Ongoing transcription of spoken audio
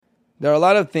There are a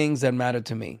lot of things that matter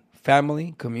to me: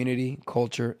 family, community,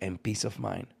 culture, and peace of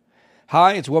mind.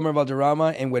 Hi, it's Wilmer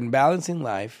Valderrama, and when balancing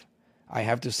life, I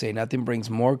have to say nothing brings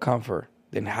more comfort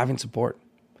than having support.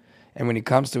 And when it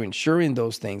comes to ensuring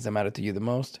those things that matter to you the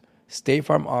most, State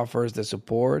Farm offers the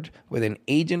support with an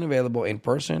agent available in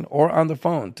person or on the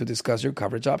phone to discuss your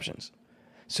coverage options.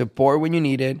 Support when you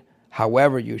need it,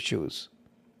 however you choose.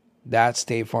 That's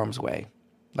State Farm's way.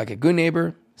 Like a good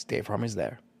neighbor, State Farm is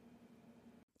there.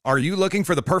 Are you looking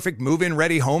for the perfect move-in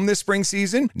ready home this spring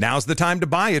season? Now's the time to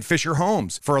buy at Fisher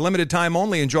Homes. For a limited time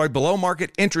only, enjoy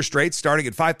below-market interest rates starting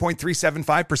at 5.375%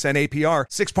 APR,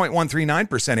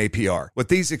 6.139% APR. With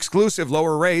these exclusive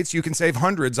lower rates, you can save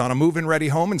hundreds on a move-in ready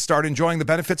home and start enjoying the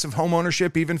benefits of home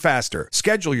ownership even faster.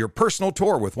 Schedule your personal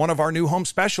tour with one of our new home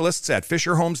specialists at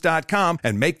FisherHomes.com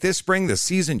and make this spring the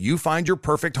season you find your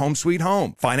perfect home sweet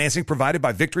home. Financing provided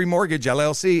by Victory Mortgage,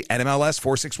 LLC, NMLS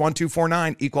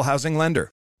 461249, Equal Housing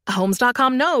Lender.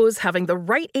 Homes.com knows having the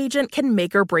right agent can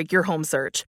make or break your home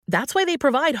search. That's why they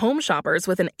provide home shoppers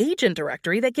with an agent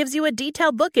directory that gives you a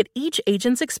detailed look at each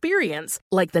agent's experience,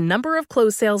 like the number of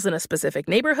closed sales in a specific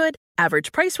neighborhood,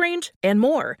 average price range, and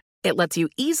more. It lets you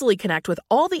easily connect with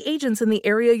all the agents in the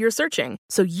area you're searching,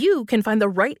 so you can find the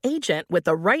right agent with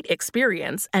the right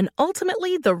experience and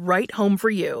ultimately the right home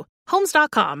for you.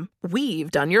 Homes.com,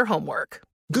 we've done your homework.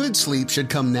 Good sleep should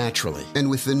come naturally, and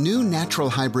with the new Natural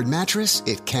Hybrid mattress,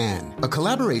 it can. A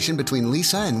collaboration between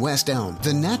Lisa and West Elm,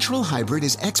 the Natural Hybrid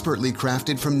is expertly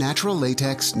crafted from natural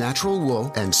latex, natural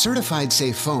wool, and certified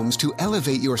safe foams to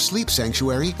elevate your sleep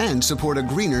sanctuary and support a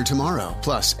greener tomorrow.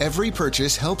 Plus, every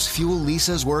purchase helps fuel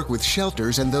Lisa's work with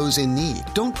shelters and those in need.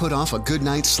 Don't put off a good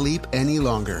night's sleep any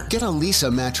longer. Get a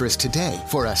Lisa mattress today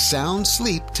for a sound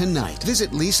sleep tonight.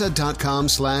 Visit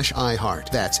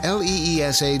lisa.com/iHeart. That's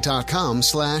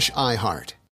LEESA.com/iHeart.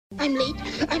 I'm late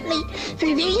for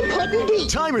a very important date.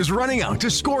 Time is running out to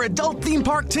score adult theme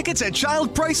park tickets at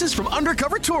child prices from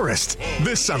Undercover Tourist.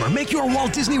 This summer, make your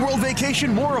Walt Disney World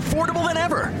vacation more affordable than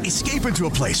ever. Escape into a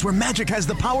place where magic has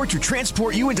the power to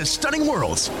transport you into stunning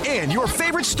worlds and your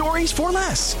favorite stories for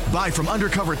less. Buy from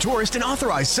Undercover Tourist, an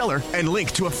authorized seller, and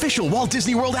link to official Walt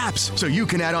Disney World apps so you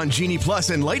can add on Genie Plus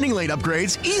and Lightning Lane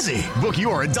upgrades easy. Book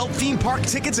your adult theme park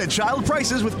tickets at child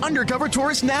prices with Undercover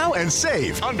Tourist now and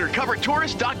save.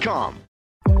 UndercoverTourist.com.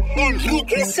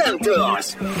 Enrique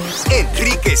Santos.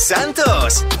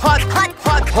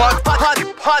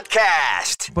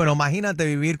 Podcast. Bueno, imagínate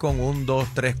vivir con 1, 2,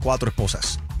 3, 4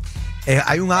 esposas.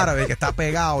 Hay un árabe que está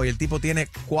pegado y el tipo tiene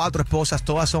 4 esposas,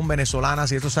 todas son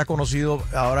venezolanas, y esto se ha conocido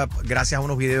ahora gracias a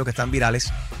unos videos que están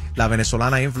virales. La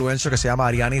venezolana influencer que se llama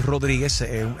Ariani Rodríguez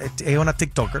es una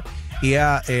TikToker y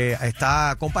ella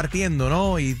está compartiendo,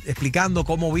 ¿no? Y explicando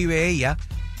cómo vive ella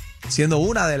siendo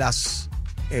una de las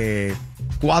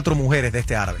 4 mujeres de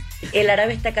este árabe. El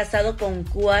árabe está casado con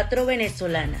 4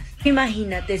 venezolanas.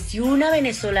 Imagínate, si una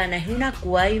venezolana es una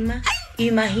cuaima,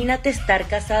 imagínate estar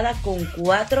casada con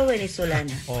 4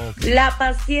 venezolanas. Okay. La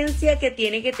paciencia que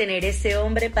tiene que tener ese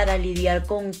hombre para lidiar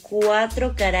con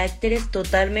 4 caracteres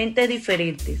totalmente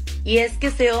diferentes. Y es que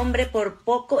ese hombre por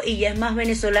poco y ya es más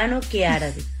venezolano que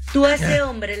árabe. Tú a ese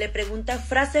hombre le preguntas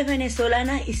frases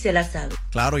venezolanas y se las sabe.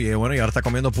 Claro, y bueno, y ahora está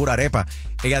comiendo pura arepa.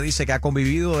 Ella dice que ha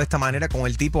convivido de esta manera con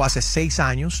el tipo hace 6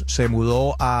 años, se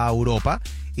mudó a Europa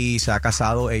y se ha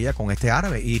casado ella con este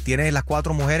árabe. Y tiene las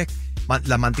 4 mujeres,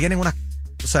 las mantienen una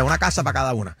casa para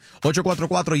cada una.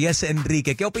 844 y es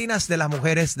Enrique. ¿Qué opinas de las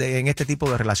mujeres en este tipo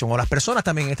de relación? O las personas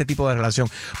también en este tipo de relación.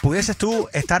 ¿Pudieses tú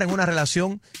estar en una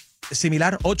relación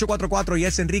similar? 844 y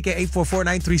es Enrique,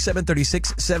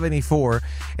 844-937-3674.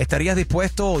 ¿Estarías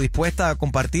dispuesto o dispuesta a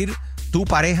compartir tu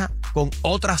pareja con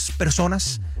otras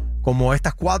personas como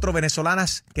estas 4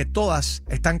 venezolanas que todas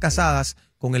están casadas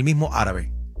con el mismo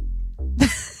árabe?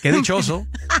 ¡Qué dichoso!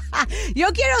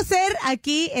 Yo quiero ser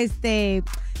aquí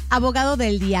abogado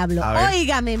del diablo.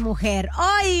 Óigame, mujer,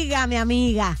 óigame,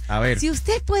 amiga. A ver. Si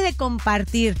usted puede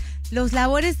compartir las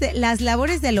labores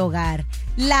del hogar,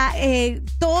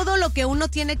 todo lo que uno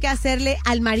tiene que hacerle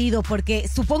al marido, porque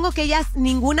supongo que ellas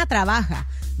ninguna trabaja,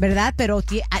 ¿verdad? Pero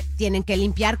tienen que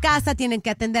limpiar casa, tienen que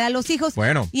atender a los hijos.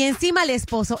 Bueno. Y encima al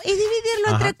esposo. Y dividirlo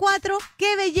entre 4,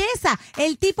 ¡qué belleza!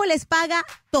 El tipo les paga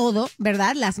todo,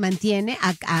 ¿verdad? Las mantiene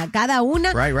a cada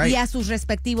una y a sus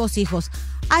respectivos hijos.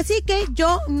 Así que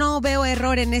yo no veo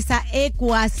error en esa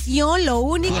ecuación. Lo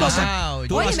único...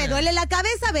 Oye, me duele la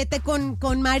cabeza, vete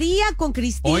con María, con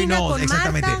Cristina, hoy no, con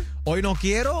exactamente. Marta. Hoy no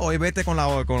quiero, hoy vete con la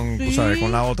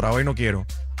otra, hoy no quiero.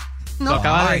 No. Tú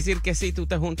acabas de decir que sí, tú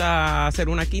te juntas a hacer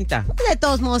una quinta. De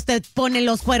todos modos te ponen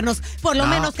los cuernos, por lo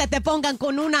menos que te pongan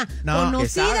con una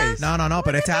conocida. No,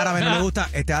 pero este árabe no le gusta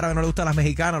a las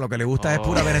mexicanas, lo que le gusta es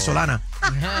pura venezolana.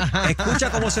 Escucha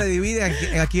cómo se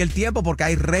divide aquí el tiempo, porque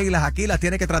hay reglas aquí, las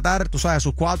tiene que tratar, tú sabes,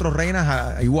 sus 4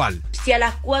 reinas igual. Si a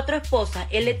las 4 esposas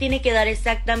él le tiene que dar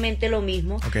exactamente lo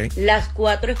mismo, las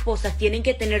 4 esposas tienen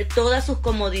que tener todas sus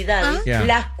comodidades,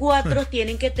 las 4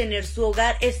 tienen que tener su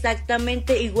hogar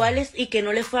exactamente iguales y que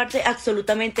no le falte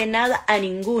absolutamente nada a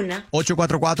ninguna.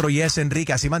 844 Yes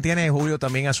Enrique, así mantiene Julio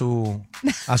también a sus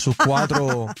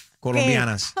 4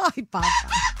 colombianas. Ay, papá.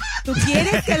 ¿Tú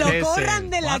quieres que lo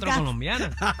corran de la casa?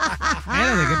 Colombianas.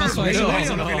 Espérate, ¿qué pasó ahí? Eso es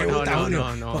lo que le gusta a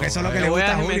Julio. No. Porque eso es lo que le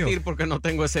gusta a Julio. Voy a mentir porque no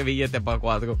tengo ese billete para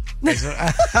 4.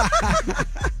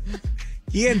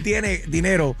 ¿Quién tiene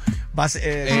dinero? Para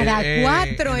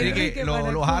 4, Enrique.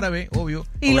 Los árabes, obvio.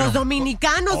 Y los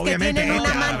dominicanos que tienen un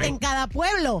amante en cada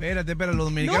pueblo. Espérate, los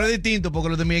dominicanos es distinto porque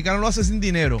los dominicanos lo hacen sin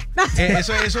dinero.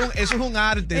 Eso es un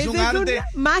arte. Es un arte.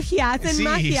 Magia, hacen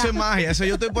magia. Sí, eso es magia. Eso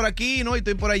yo estoy por aquí, ¿no? Y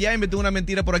estoy por allá y me tengo una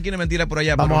mentira por aquí y una mentira por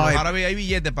allá. Vamos a ver. Los árabes hay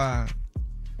billetes para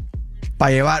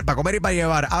llevar, para comer y para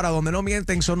llevar. Ahora, donde no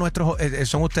mienten son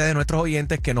ustedes, nuestros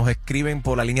oyentes, que nos escriben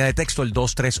por la línea de texto, el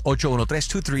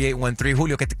 23813-23813.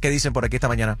 Julio, ¿qué dicen por aquí esta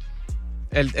mañana?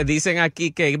 Dicen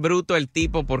aquí que es bruto el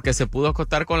tipo porque se pudo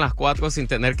acostar con las 4 sin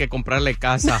tener que comprarle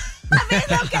casa. ¿Sabes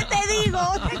lo que te digo?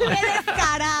 Qué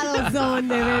descarados son,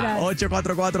 de veras.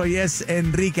 844 Yes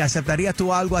Enrique, ¿aceptarías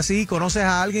tú algo así? ¿Conoces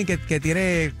a alguien que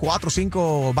tiene 4 o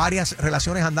 5 varias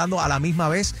relaciones andando a la misma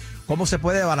vez? ¿Cómo se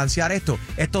puede balancear esto?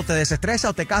 ¿Esto te desestresa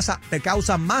o te causa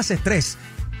más estrés?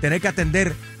 Tener que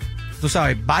atender, tú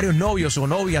sabes, varios novios o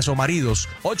novias o maridos.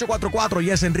 844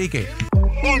 Yes Enrique.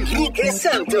 Enrique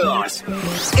Santos.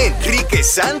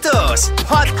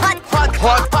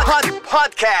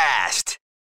 Podcast.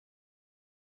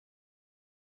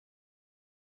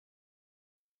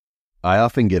 I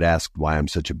often get asked why I'm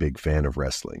such a big fan of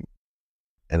wrestling,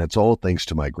 and it's all thanks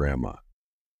to my grandma.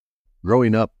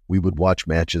 Growing up, we would watch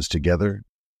matches together,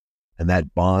 and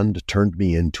that bond turned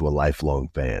me into a lifelong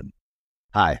fan.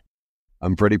 Hi,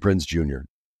 I'm Freddie Prinze Jr.,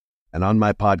 and on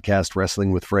my podcast,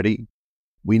 Wrestling with Freddie,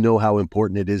 we know how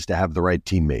important it is to have the right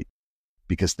teammate,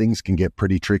 because things can get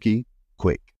pretty tricky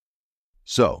quick.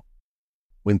 So,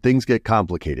 when things get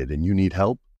complicated and you need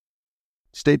help,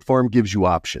 State Farm gives you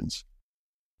options.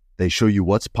 They show you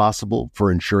what's possible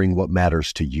for ensuring what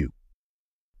matters to you.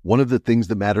 One of the things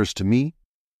that matters to me,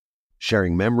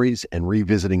 sharing memories and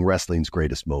revisiting wrestling's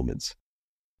greatest moments.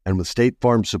 And with State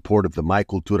Farm's support of the My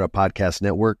Cultura Podcast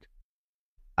Network,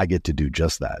 I get to do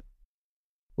just that.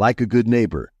 Like a good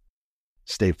neighbor,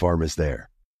 State Farm is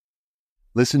there.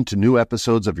 Listen to new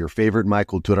episodes of your favorite My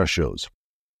Cultura shows,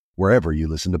 wherever you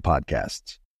listen to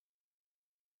podcasts.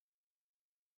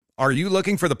 Are you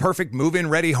looking for the perfect move-in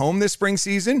ready home this spring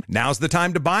season? Now's the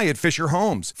time to buy at Fisher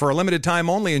Homes. For a limited time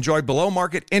only, enjoy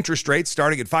below-market interest rates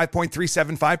starting at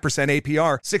 5.375%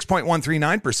 APR,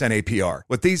 6.139% APR.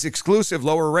 With these exclusive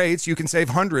lower rates, you can save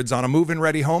hundreds on a move-in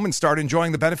ready home and start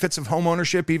enjoying the benefits of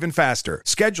homeownership even faster.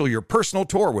 Schedule your personal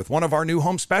tour with one of our new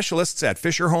home specialists at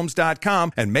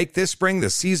FisherHomes.com and make this spring the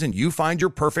season you find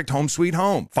your perfect home sweet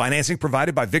home. Financing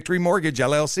provided by Victory Mortgage,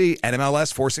 LLC,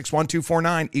 NMLS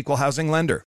 461249, Equal Housing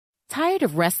Lender. Tired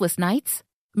of restless nights?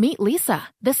 Meet Lisa,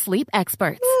 the sleep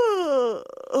experts.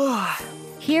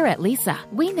 Here at Lisa,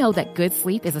 we know that good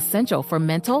sleep is essential for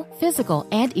mental, physical,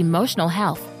 and emotional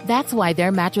health. That's why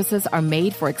their mattresses are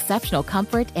made for exceptional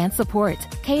comfort and support,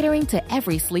 catering to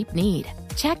every sleep need.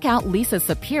 Check out Lisa's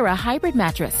Sapira Hybrid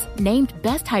Mattress, named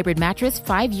Best Hybrid Mattress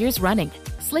 5 years running.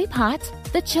 Sleep hot?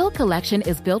 The Chill Collection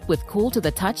is built with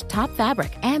cool-to-the-touch top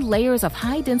fabric and layers of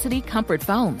high-density comfort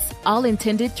foams, all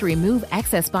intended to remove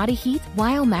excess body heat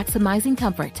while maximizing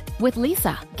comfort. With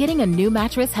Lisa, getting a new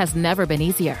mattress has never been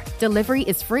easier. Delivery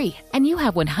is free, and you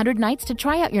have 100 nights to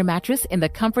try out your mattress in the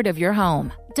comfort of your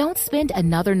home. Don't spend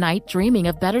another night dreaming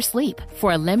of better sleep.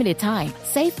 For a limited time,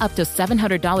 save up to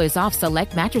 $700 off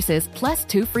select mattresses plus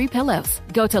 2 free pillows.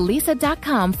 Go to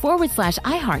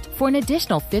lisa.com/iHeart for an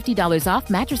additional $50 off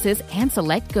mattresses and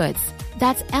select goods.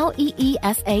 That's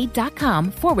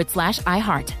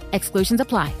LEESA.com/iHeart. Exclusions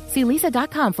apply. See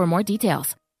lisa.com for more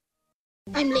details.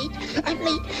 I'm late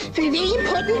for a very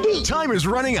important date. Time is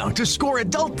running out to score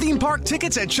adult theme park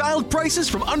tickets at child prices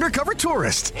from Undercover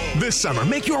Tourist. This summer,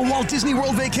 make your Walt Disney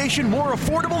World vacation more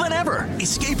affordable than ever.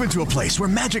 Escape into a place where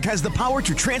magic has the power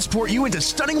to transport you into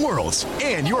stunning worlds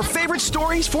and your favorite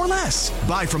stories for less.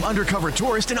 Buy from Undercover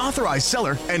Tourist, an authorized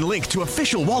seller, and link to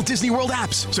official Walt Disney World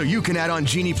apps so you can add on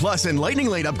Genie Plus and Lightning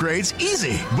Lane upgrades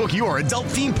easy. Book your adult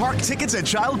theme park tickets at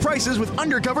child prices with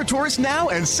Undercover Tourist now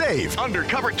and save.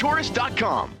 UndercoverTourist.com.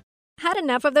 Had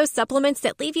enough of those supplements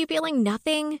that leave you feeling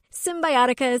nothing?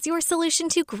 Symbiotica is your solution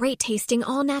to great-tasting,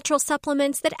 all-natural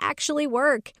supplements that actually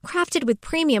work. Crafted with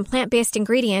premium plant-based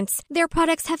ingredients, their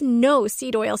products have no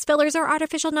seed oils, fillers, or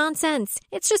artificial nonsense.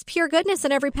 It's just pure goodness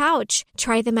in every pouch.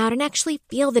 Try them out and actually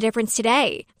feel the difference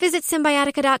today. Visit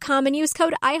Symbiotica.com and use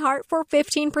code IHEART for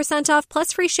 15% off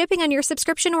plus free shipping on your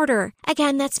subscription order.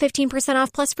 Again, that's 15%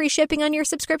 off plus free shipping on your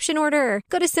subscription order.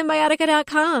 Go to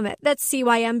Symbiotica.com. That's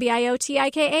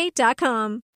CYMBIOTIKA.com.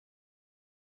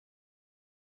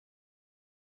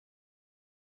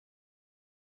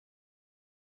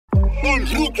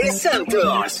 Enrique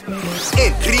Santos.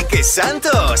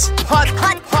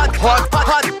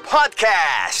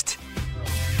 Podcast.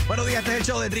 Buenos días, este es el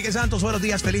show de Enrique Santos. Buenos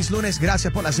días, feliz lunes.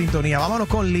 Gracias por la sintonía. Vámonos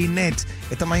con Lynette.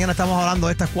 Esta mañana estamos hablando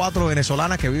de estas 4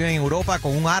 venezolanas que viven en Europa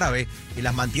con un árabe y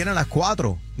las mantienen las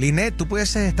 4. Lynette, ¿tú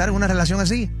puedes estar en una relación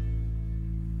así?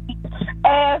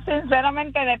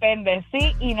 Sinceramente depende,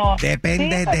 sí y no.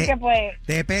 Depende sí, de pues,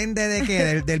 ¿Depende de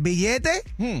qué? ¿Del billete?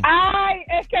 Ay,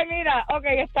 es que mira,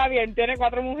 está bien, tiene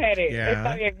 4 mujeres,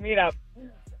 está bien, mira,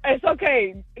 es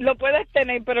lo puedes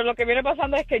tener, pero lo que viene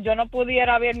pasando es que yo no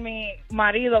pudiera ver mi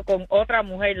marido con otra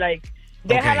mujer,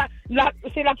 déjala,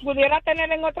 si la pudiera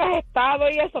tener en otros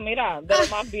estados y eso, mira, de lo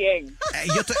más bien.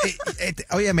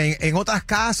 Óyeme, en otras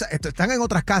casas, están en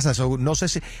otras casas, no sé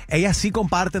si, ellas sí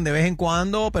comparten de vez en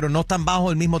cuando, pero no están bajo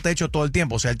el mismo techo todo el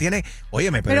tiempo, o sea, él tiene,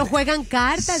 óyeme, pero juegan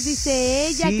cartas, dice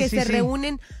ella, sí, que se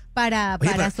reúnen para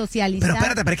socializar. Pero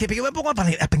espérate, pero es que yo me pongo a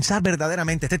pensar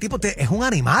verdaderamente, este tipo es un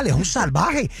animal, es un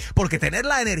salvaje, porque tener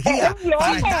la energía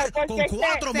para estar con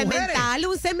 4 mujeres.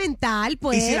 Un cemental,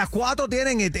 pues. Y si las 4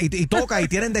 tienen y toca y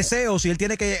tienen deseos, y él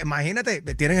tiene que, imagínate,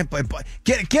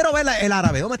 quiero ver el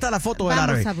árabe. ¿Dónde está la foto del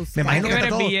árabe? Me imagino que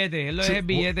el billete, él lo es el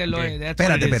billete, él lo es.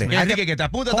 Espérate. Enrique, que te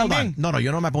apunta también. No,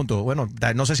 yo no me apunto. Bueno,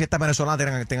 no sé si esta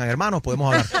venezolana tengan hermanos,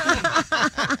 podemos hablar.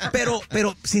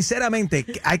 Pero sinceramente,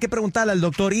 hay que preguntarle al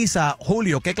doctor Isa,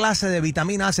 Julio, ¿qué clase de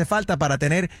vitamina hace falta para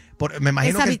tener, me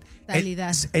imagino esa que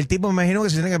vitalidad? El tipo, me imagino que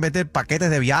se tiene que meter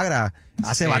paquetes de Viagra,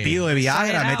 hace batido de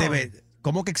Viagra, mete...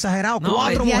 ¿Cómo que exagerado? No,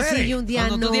 4 mujeres. Sí, un día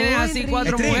cuando tú tienes así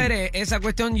 4 mujeres, esa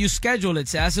cuestión, you schedule it,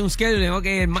 se hace un scheduling. Ok,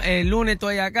 el lunes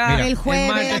estoy acá, el jueves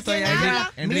el martes estoy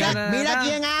allá.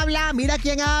 Mira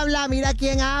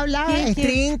quién habla.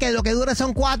 String, que lo que dura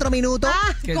son 4 minutos.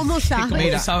 ¿Cómo sabes?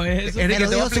 ¿Cómo sabes eso? Enrique, te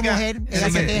voy a explicar. Su mujer, ella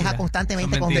se queja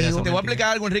constantemente conmigo. Te voy a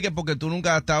explicar algo, Enrique, porque tú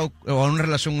nunca has estado en una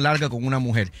relación larga con una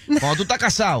mujer. Cuando tú estás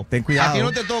casado, ten cuidado. A ti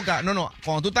no te toca,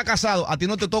 cuando tú estás casado, a ti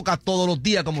no te toca todos los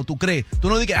días como tú crees. Tú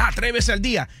no dices, 3 veces al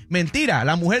día. Mentira,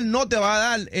 la mujer no te va a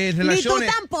dar relaciones. Ni tú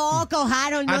tampoco,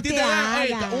 Harold, no te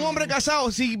hagas. Un hombre casado,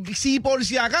 si por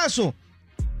si acaso,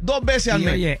 2 veces al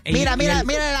mes. Oye, mira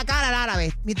la cara al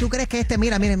árabe. ¿Tú crees que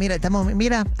mira,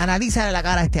 analiza la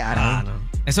cara a este árabe? No.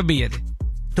 Eso es billete.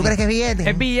 ¿Tú crees que es billete?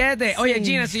 Es billete. Oye, sí.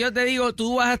 Gina, si yo te digo,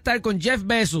 tú vas a estar con Jeff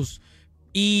Bezos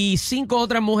y 5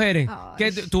 otras mujeres,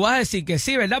 que tú vas a decir que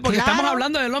sí, ¿verdad? Porque estamos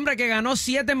hablando del hombre que ganó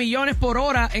 7 millones por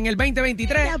hora en el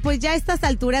 2023. Mira, pues ya a estas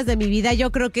alturas de mi vida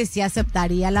yo creo que sí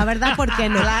aceptaría, la verdad, ¿por qué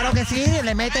no? Claro que sí,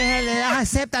 le das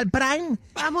acepta al Prime.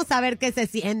 Vamos a ver qué se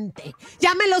siente.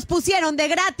 Ya me los pusieron de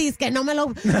gratis, que no me los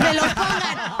pongan.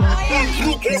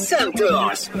 Enrique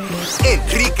Santos.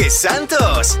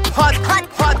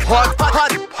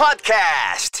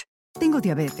 Podcast. Tengo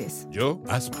diabetes. Yo,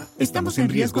 asma. Estamos en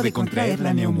riesgo de contraer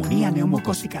la neumonía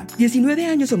neumocócica. 19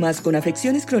 años o más con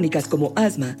afecciones crónicas como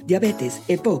asma, diabetes,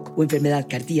 EPOC o enfermedad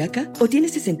cardíaca, o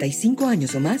tienes 65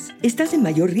 años o más, estás en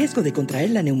mayor riesgo de contraer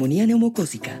la neumonía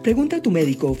neumocócica. Pregunta a tu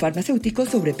médico o farmacéutico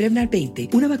sobre Prevnar 20,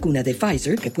 una vacuna de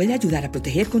Pfizer que puede ayudar a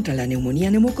proteger contra la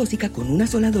neumonía neumocócica con una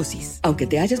sola dosis. Aunque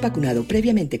te hayas vacunado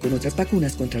previamente con otras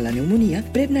vacunas contra la neumonía,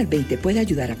 Prevnar 20 puede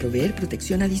ayudar a proveer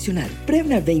protección adicional.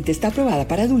 Prevnar 20 está aprobada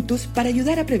para adultos para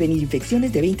ayudar a prevenir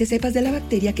infecciones de 20 cepas de la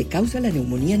bacteria que causa la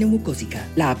neumonía neumocócica.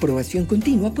 La aprobación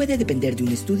continua puede depender de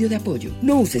un estudio de apoyo.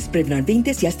 No uses Prevnar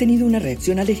 20 si has tenido una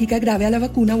reacción alérgica grave a la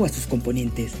vacuna o a sus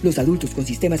componentes. Los adultos con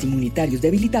sistemas inmunitarios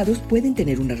debilitados pueden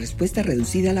tener una respuesta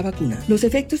reducida a la vacuna. Los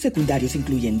efectos secundarios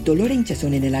incluyen dolor e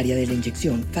hinchazón en el área de la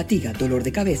inyección, fatiga, dolor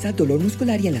de cabeza, dolor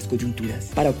muscular y en las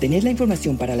coyunturas. Para obtener la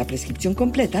información para la prescripción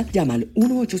completa, llama al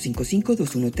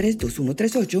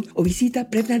 1-855-213-2138 o visita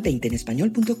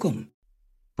Prevnar20enespañol.com.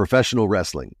 Professional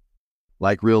wrestling,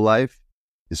 like real life,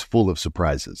 is full of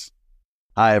surprises.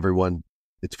 Hi, everyone.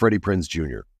 It's Freddie Prinze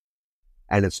Jr.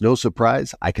 And it's no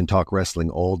surprise I can talk wrestling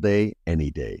all day,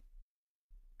 any day.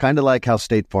 Kind of like how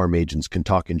State Farm agents can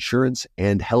talk insurance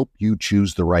and help you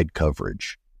choose the right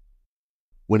coverage.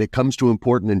 When it comes to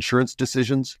important insurance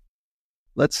decisions,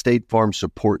 let State Farm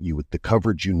support you with the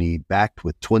coverage you need, backed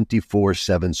with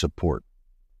 24/7 support.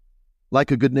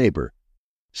 Like a good neighbor,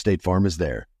 State Farm is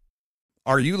there.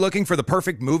 Are you looking for the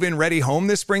perfect move-in ready home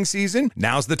this spring season?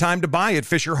 Now's the time to buy at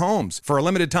Fisher Homes. For a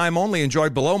limited time only, enjoy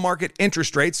below-market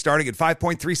interest rates starting at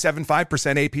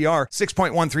 5.375% APR,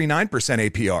 6.139%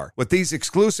 APR. With these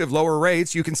exclusive lower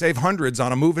rates, you can save hundreds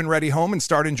on a move-in ready home and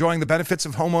start enjoying the benefits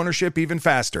of home ownership even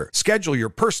faster. Schedule your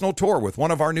personal tour with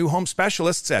one of our new home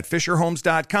specialists at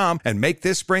FisherHomes.com and make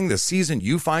this spring the season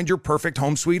you find your perfect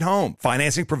home sweet home.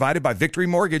 Financing provided by Victory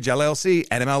Mortgage, LLC,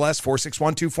 NMLS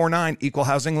 461249, Equal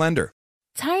Housing Lender.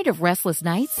 Tired of restless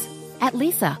nights? At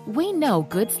Leesa, we know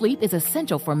good sleep is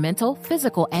essential for mental,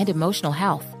 physical, and emotional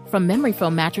health. From memory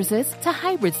foam mattresses to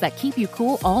hybrids that keep you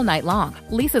cool all night long,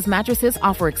 Leesa's mattresses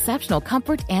offer exceptional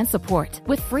comfort and support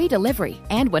with free delivery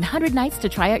and 100 nights to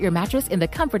try out your mattress in the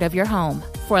comfort of your home.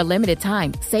 For a limited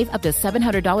time, save up to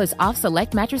 $700 off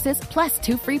select mattresses plus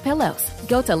 2 free pillows.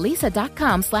 Go to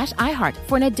leesa.com/iHeart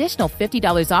for an additional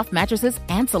 $50 off mattresses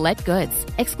and select goods.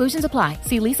 Exclusions apply.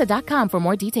 See leesa.com for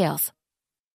more details.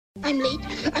 I'm late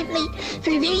for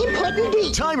a very important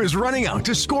date. Time is running out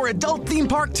to score adult theme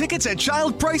park tickets at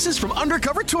child prices from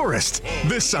Undercover Tourist.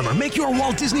 This summer, make your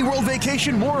Walt Disney World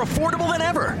vacation more affordable than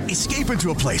ever. Escape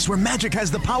into a place where magic has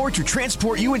the power to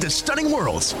transport you into stunning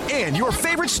worlds and your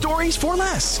favorite stories for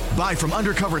less. Buy from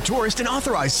Undercover Tourist, an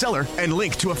authorized seller, and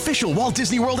link to official Walt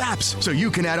Disney World apps so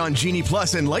you can add on Genie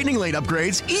Plus and Lightning Lane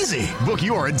upgrades easy. Book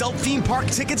your adult theme park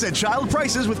tickets at child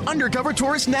prices with Undercover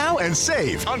Tourist now and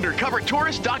save.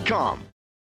 UndercoverTourist.com.